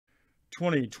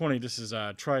2020. This is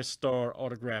Tristar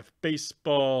autograph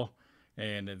baseball,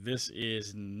 and this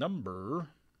is number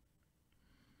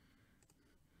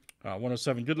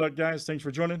 107. Good luck, guys. Thanks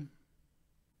for joining.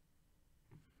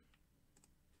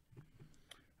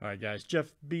 All right, guys.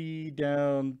 Jeff B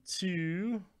down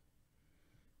to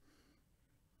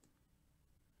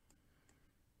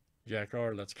Jack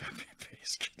R. Let's copy and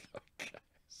paste. Good luck,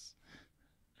 guys.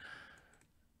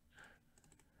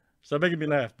 Stop making me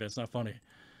laugh, man. It's not funny.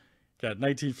 Got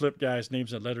 19 flip, guys.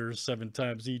 Names and letters 7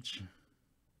 times each.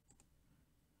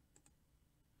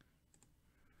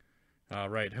 All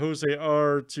right. Jose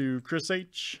R to Chris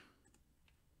H.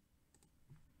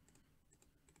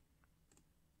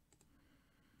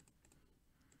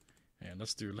 And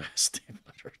let's do last name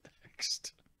letter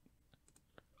next.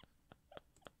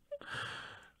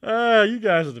 You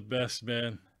guys are the best,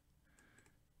 man.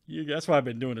 That's why I've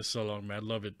been doing this so long, man. I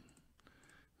love it.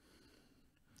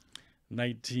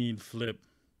 19 flip.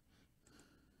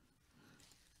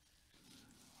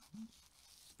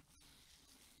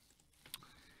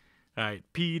 All right,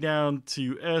 P down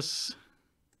to S.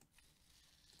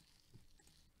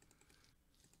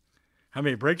 How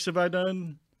many breaks have I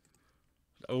done?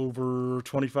 Over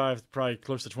 25, probably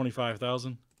close to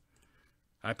 25,000.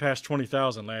 I passed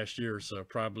 20,000 last year, so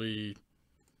probably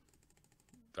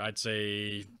I'd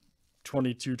say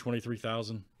 22,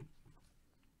 23,000.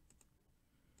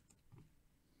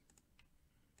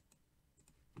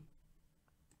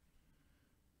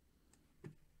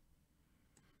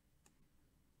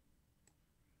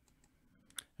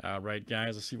 All right,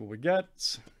 guys, let's see what we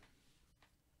got.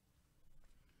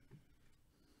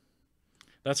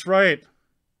 That's right.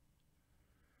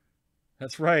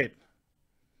 That's right.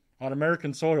 On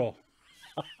American soil.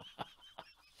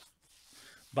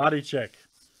 Body check.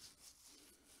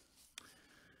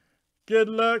 Good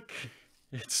luck.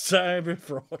 It's time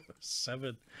for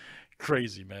 107.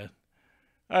 Crazy, man.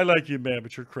 I like you, man,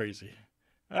 but you're crazy.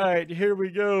 All right, here we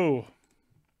go.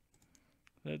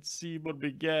 Let's see what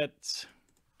we get.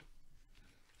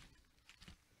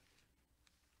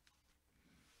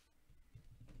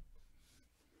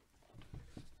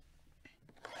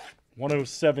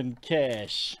 $107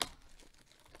 cash.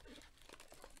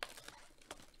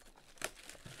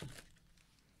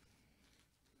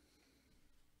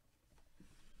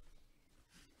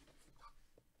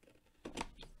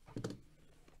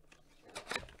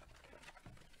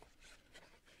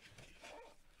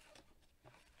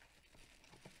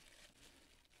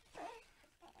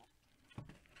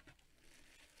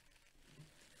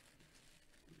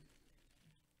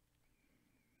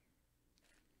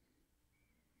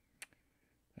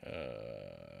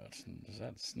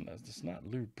 That's not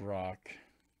Lou Brock.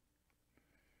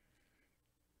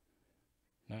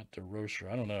 Not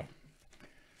DeRocher. I don't know.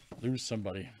 Lose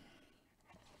somebody.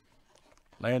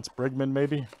 Lance Brigman,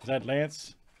 maybe? Is that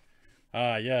Lance?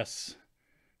 Ah, yes.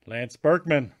 Lance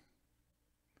Berkman.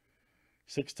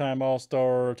 6-time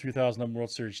All-Star, 2011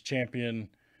 World Series champion,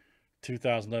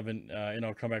 2011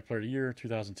 NL Comeback Player of the Year,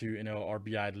 2002 NL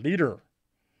RBI leader.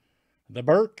 The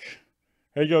Burke.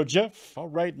 There you go, Jeff. All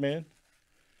right, man.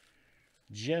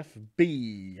 Jeff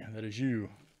B. That is you.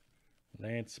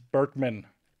 Lance Berkman.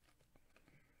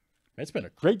 It's been a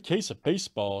great case of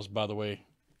baseballs, by the way.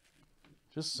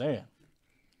 Just saying.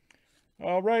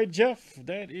 All right, Jeff.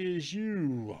 That is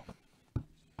you.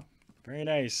 Very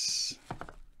nice.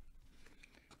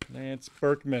 Lance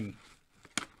Berkman.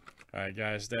 All right,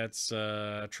 guys. That's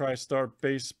Tristar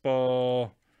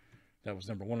Baseball. That was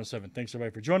number 107. Thanks,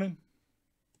 everybody, for joining.